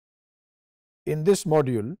In this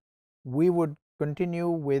module, we would continue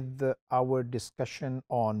with our discussion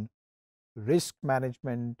on risk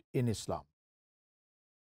management in Islam.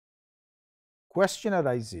 Question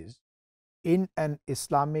arises, in an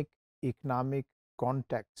Islamic economic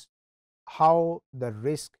context, how the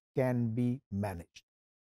risk can be managed.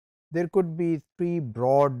 There could be three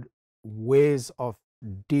broad ways of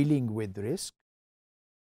dealing with risk.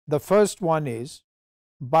 The first one is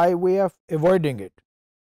by way of avoiding it.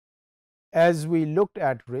 As we looked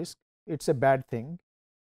at risk, it's a bad thing.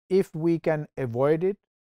 If we can avoid it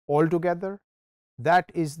altogether, that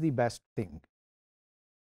is the best thing.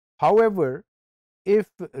 However, if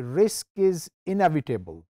risk is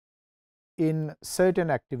inevitable in certain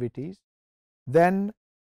activities, then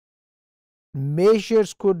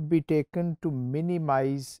measures could be taken to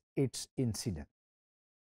minimize its incidence.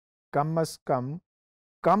 कम अज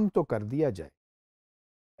कम तो कर दिया जाए.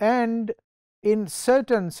 And in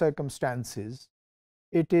certain circumstances,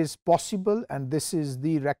 it is possible, and this is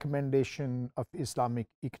the recommendation of Islamic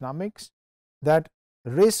economics, that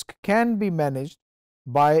risk can be managed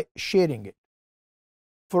by sharing it.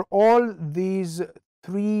 For all these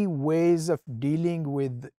three ways of dealing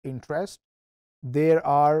with interest, there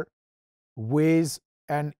are ways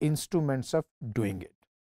and instruments of doing it.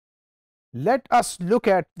 Let us look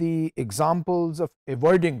at the examples of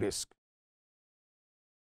avoiding risk.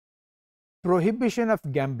 Prohibition of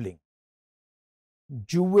gambling,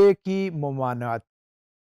 जुए की ममानात.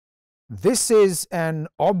 This is an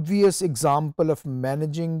obvious example of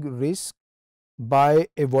managing risk by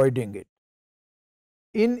avoiding it.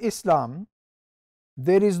 In Islam,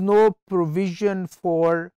 there is no provision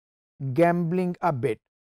for gambling a bet.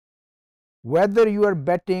 Whether you are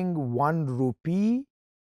betting 1 rupee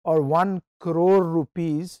or 1 crore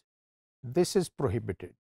rupees, this is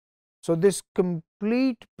prohibited. So, this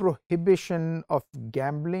complete prohibition of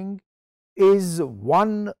gambling is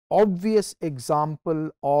one obvious example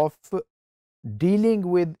of dealing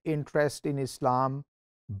with interest in Islam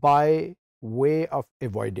by way of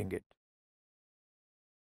avoiding it.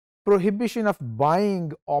 Prohibition of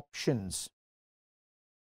buying options.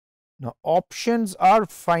 Now, options are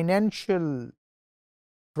financial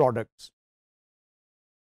products.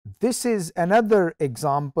 This is another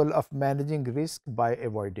example of managing risk by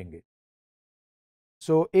avoiding it.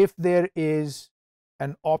 So, if there is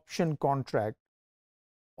an option contract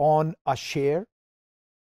on a share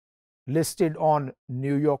listed on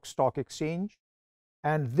New York Stock Exchange,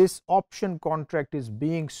 and this option contract is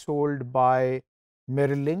being sold by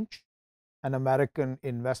Merrill Lynch, an American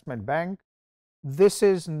investment bank, this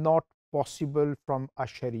is not possible from a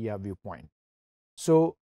Sharia viewpoint.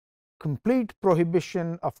 So, complete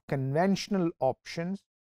prohibition of conventional options,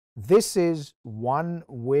 this is one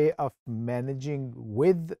way of managing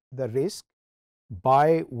with the risk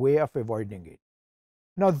by way of avoiding it.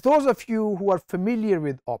 Now, those of you who are familiar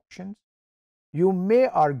with options, you may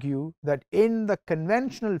argue that in the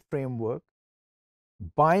conventional framework,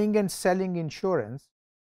 buying and selling insurance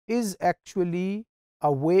is actually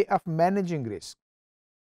a way of managing risk.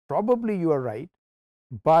 Probably you are right,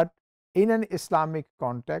 but in an Islamic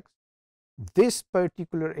context, this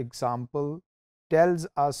particular example tells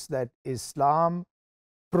us that Islam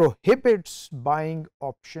prohibits buying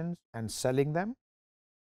options and selling them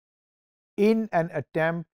in an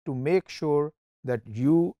attempt to make sure that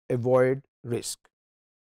you avoid risk.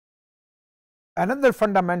 Another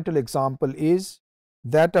fundamental example is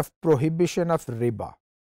that of prohibition of riba,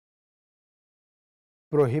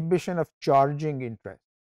 prohibition of charging interest.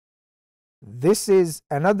 This is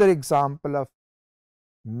another example of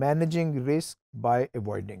managing risk by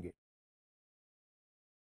avoiding it.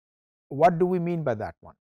 What do we mean by that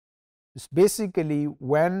one? It's basically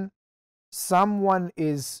when someone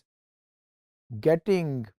is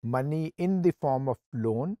getting money in the form of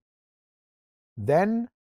loan, then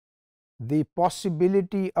the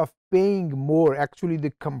possibility of paying more, actually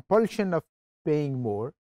the compulsion of paying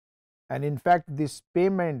more, and in fact this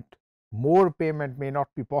payment, more payment may not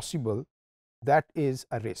be possible, that is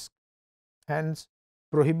a risk. Hence,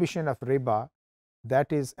 prohibition of riba,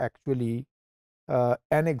 that is actually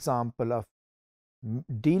an example of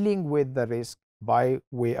dealing with the risk by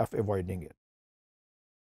way of avoiding it.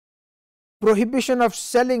 Prohibition of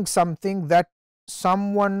selling something that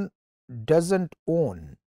someone doesn't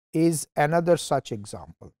own is another such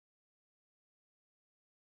example.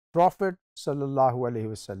 Prophet sallallahu alaihi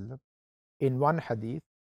wasallam in one hadith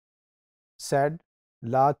said,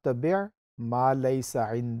 "La tabi' ma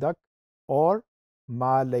laysa indak or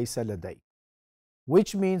ma laysa ladayk,"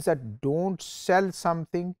 which means that don't sell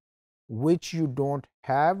something which you don't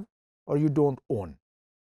have or you don't own.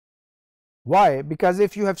 Why? Because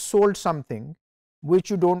if you have sold something which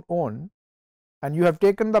you don't own and you have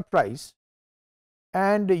taken the price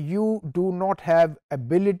and you do not have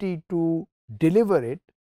ability to deliver it,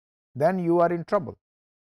 then you are in trouble.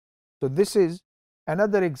 So, this is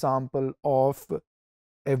another example of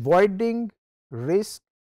avoiding risk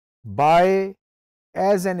by,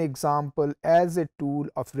 as an example, as a tool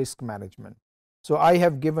of risk management. So, I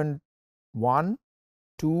have given 1,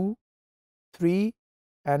 2, 3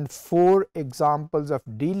 and 4 examples of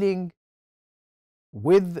dealing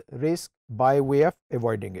with risk by way of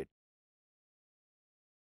avoiding it.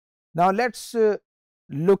 Now, let us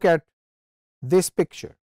look at this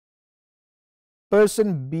picture.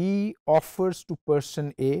 Person B offers to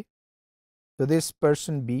person A. So, this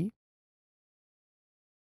person B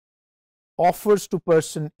offers to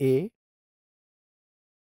person A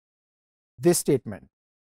this statement: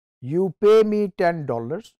 you pay me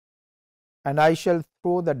 $10 and I shall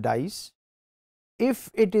throw the dice. If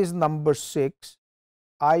it is number 6,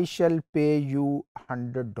 I shall pay you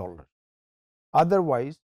 $100.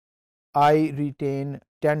 Otherwise, I retain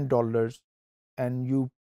 $10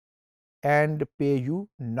 and pay you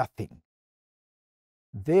nothing.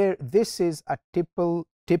 This is a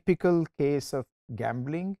typical case of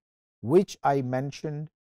gambling, which I mentioned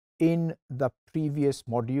in the previous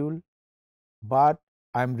module, but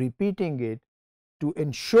I am repeating it to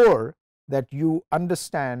ensure that you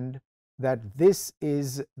understand that this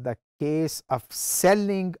is the case of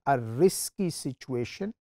selling a risky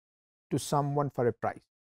situation to someone for a price.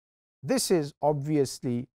 This is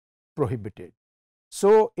obviously prohibited.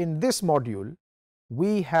 So, in this module,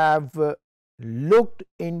 we have looked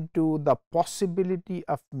into the possibility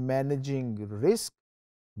of managing risk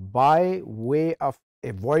by way of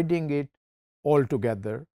avoiding it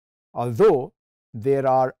altogether, although there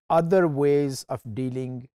are other ways of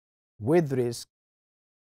dealing with risk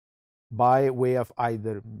by way of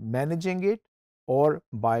either managing it or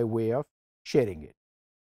by way of sharing it.